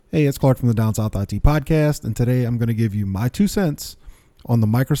Hey, it's Clark from the Down South IT Podcast, and today I'm going to give you my 2 cents on the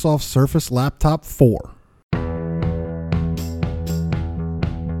Microsoft Surface Laptop 4.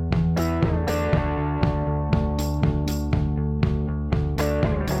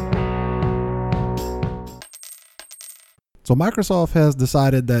 So Microsoft has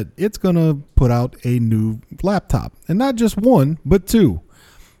decided that it's going to put out a new laptop, and not just one, but two.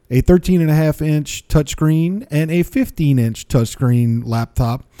 A 13.5-inch touchscreen and a 15-inch touchscreen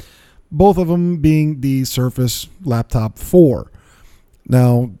laptop, both of them being the Surface Laptop 4.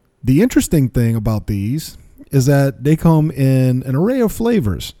 Now, the interesting thing about these is that they come in an array of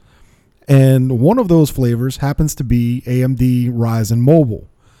flavors, and one of those flavors happens to be AMD Ryzen Mobile.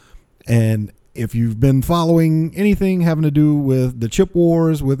 And if you've been following anything having to do with the chip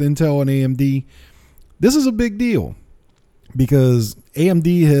wars with Intel and AMD, this is a big deal, because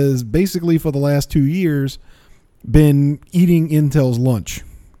AMD has basically for the last 2 years been eating Intel's lunch,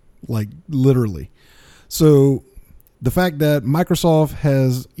 like literally. So the fact that Microsoft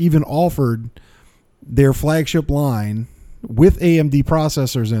has even offered their flagship line with AMD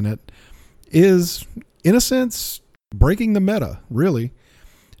processors in it is, in a sense, breaking the meta, really.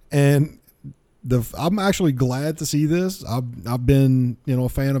 And I'm actually glad to see this. I've been, a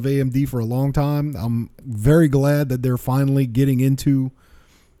fan of AMD for a long time. I'm very glad that they're finally getting into,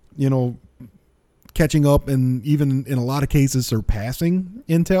 catching up and even in a lot of cases surpassing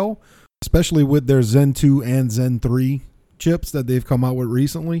Intel, especially with their Zen 2 and Zen 3 chips that they've come out with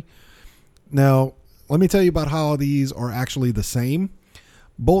recently. Now, let me tell you about how these are actually the same.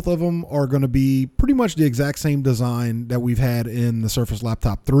 Both of them are going to be pretty much the exact same design that we've had in the Surface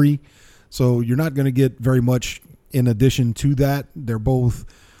Laptop 3. So you're not going to get very much in addition to that. They're both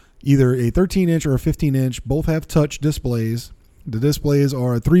either a 13-inch or a 15-inch. Both have touch displays. The displays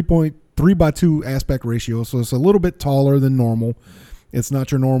are a 3:3:2 aspect ratio, so it's a little bit taller than normal. It's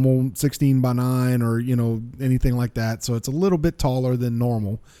not your normal 16:9 or, anything like that. So it's a little bit taller than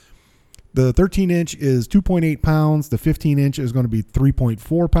normal. The 13-inch is 2.8 pounds. The 15-inch is going to be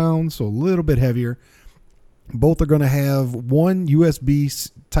 3.4 pounds, so a little bit heavier. Both are going to have one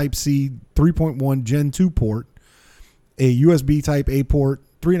USB Type-C 3.1 Gen 2 port, a USB Type-A port,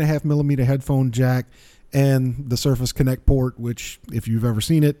 3.5 millimeter headphone jack, and the Surface Connect port, which, if you've ever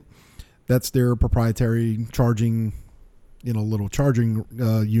seen it, that's their proprietary charging, little charging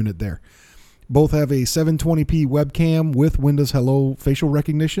unit there. Both have a 720p webcam with Windows Hello facial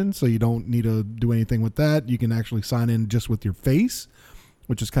recognition, so you don't need to do anything with that. You can actually sign in just with your face,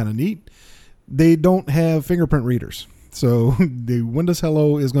 which is kind of neat. They don't have fingerprint readers. So the Windows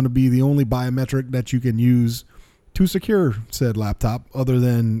Hello is going to be the only biometric that you can use to secure said laptop, other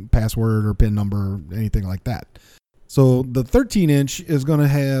than password or PIN number or anything like that. So the 13-inch is going to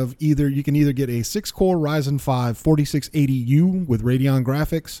have you can either get a 6-core Ryzen 5 4680U with Radeon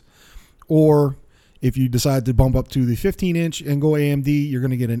graphics, or if you decide to bump up to the 15-inch and go AMD, you're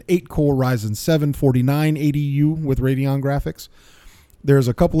going to get an 8-core Ryzen 7 4980U with Radeon graphics. There's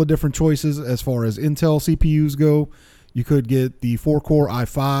a couple of different choices as far as Intel CPUs go. You could get the 4-core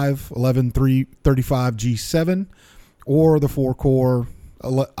i5 11335G7 or the 4-core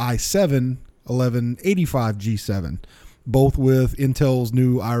i7 1185G7, both with Intel's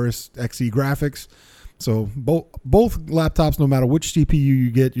new Iris Xe graphics. So both laptops, no matter which CPU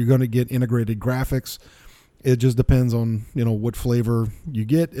you get, you're going to get integrated graphics. It just depends on, what flavor you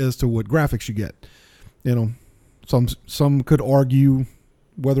get as to what graphics you get. Some could argue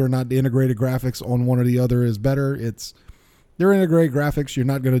whether or not the integrated graphics on one or the other is better. They're integrated graphics. You're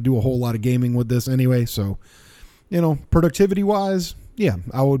not going to do a whole lot of gaming with this anyway. So, productivity wise, yeah,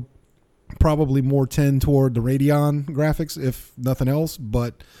 I would probably more tend toward the Radeon graphics, if nothing else.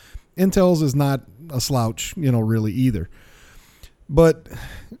 But Intel's is not a slouch, really either. But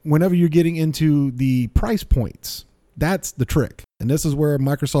whenever you're getting into the price points, that's the trick. And this is where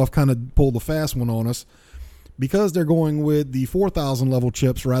Microsoft kind of pulled the fast one on us. Because they're going with the 4,000 level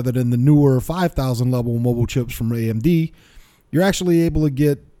chips rather than the newer 5,000 level mobile chips from AMD, you're actually able to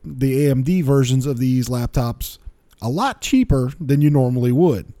get the AMD versions of these laptops a lot cheaper than you normally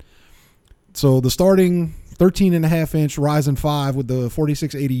would. So the starting 13.5-inch Ryzen 5 with the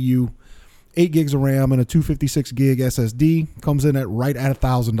 4680U, 8 gigs of RAM, and a 256 gig SSD comes in at right at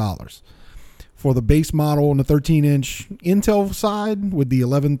 $1,000. For the base model on the 13-inch Intel side with the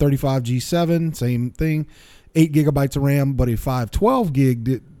 1135G7, same thing, 8 gigabytes of RAM, but a 512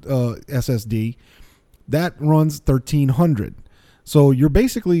 gig SSD, that runs $1,300. So you're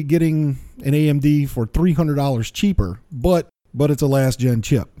basically getting an AMD for $300 cheaper, but it's a last gen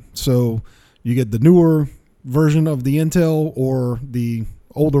chip. So you get the newer version of the Intel or the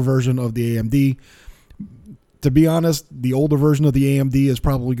older version of the AMD. To be honest, the older version of the AMD is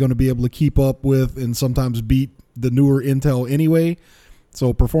probably going to be able to keep up with and sometimes beat the newer Intel anyway.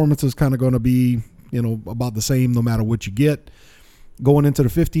 So performance is kind of going to be, about the same no matter what you get. Going into the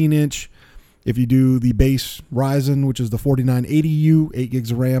 15-inch, if you do the base Ryzen, which is the 4980U, 8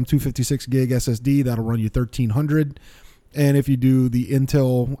 gigs of RAM, 256 gig SSD, that'll run you $1,300. And if you do the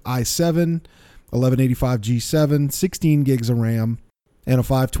Intel i7, 1185 G7, 16 gigs of RAM, and a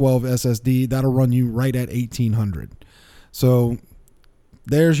 512 SSD, that'll run you right at $1,800. So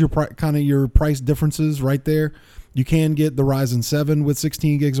there's your your price differences right there. You can get the Ryzen 7 with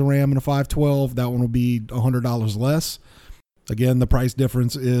 16 gigs of RAM and a 512. That one will be $100 less. Again, the price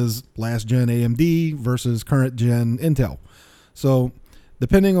difference is last gen AMD versus current gen Intel. So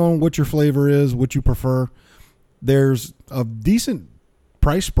depending on what your flavor is, what you prefer, there's a decent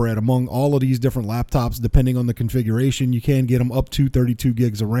price spread among all of these different laptops depending on the configuration. You can get them up to 32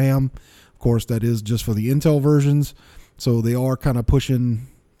 gigs of RAM. Of course, that is just for the Intel versions. So they are kind of pushing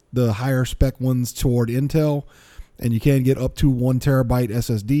the higher spec ones toward Intel, and you can get up to 1 terabyte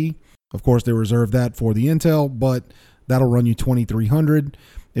SSD. Of course, they reserve that for the Intel, but that'll run you $2,300.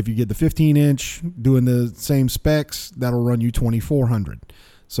 If you get the 15-inch doing the same specs, that'll run you $2,400.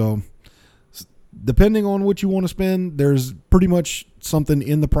 So depending on what you want to spend, there's pretty much something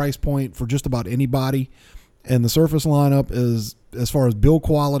in the price point for just about anybody. And the Surface lineup is, as far as build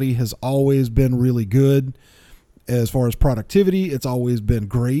quality, has always been really good. As far as productivity, it's always been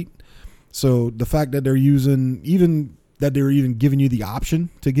great. So the fact that they're even giving you the option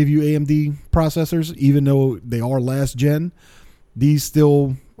to give you AMD processors, even though they are last gen, these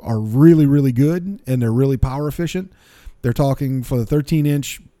still are really, really good, and they're really power efficient. They're talking for the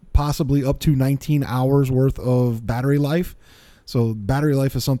 13-inch, possibly up to 19 hours worth of battery life. So battery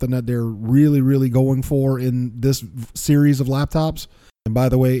life is something that they're really, really going for in this series of laptops. And by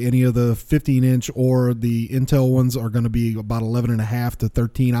the way, any of the 15-inch or the Intel ones are going to be about 11.5 to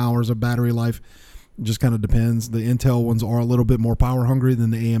 13 hours of battery life. It just kind of depends. The Intel ones are a little bit more power hungry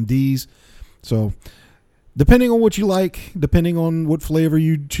than the AMDs. So depending on what you like, depending on what flavor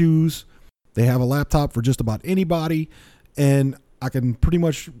you choose, they have a laptop for just about anybody. And I can pretty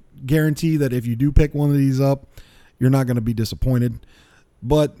much guarantee that if you do pick one of these up, you're not going to be disappointed.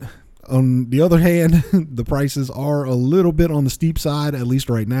 But on the other hand, the prices are a little bit on the steep side, at least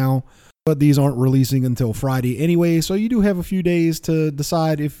right now. But these aren't releasing until Friday anyway, so you do have a few days to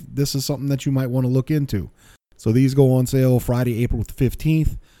decide if this is something that you might want to look into. So these go on sale Friday, April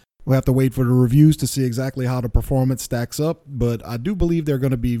 15th. We'll have to wait for the reviews to see exactly how the performance stacks up, but I do believe they're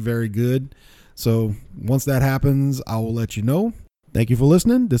going to be very good. So once that happens, I will let you know. Thank you for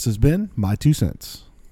listening. This has been My 2 Cents.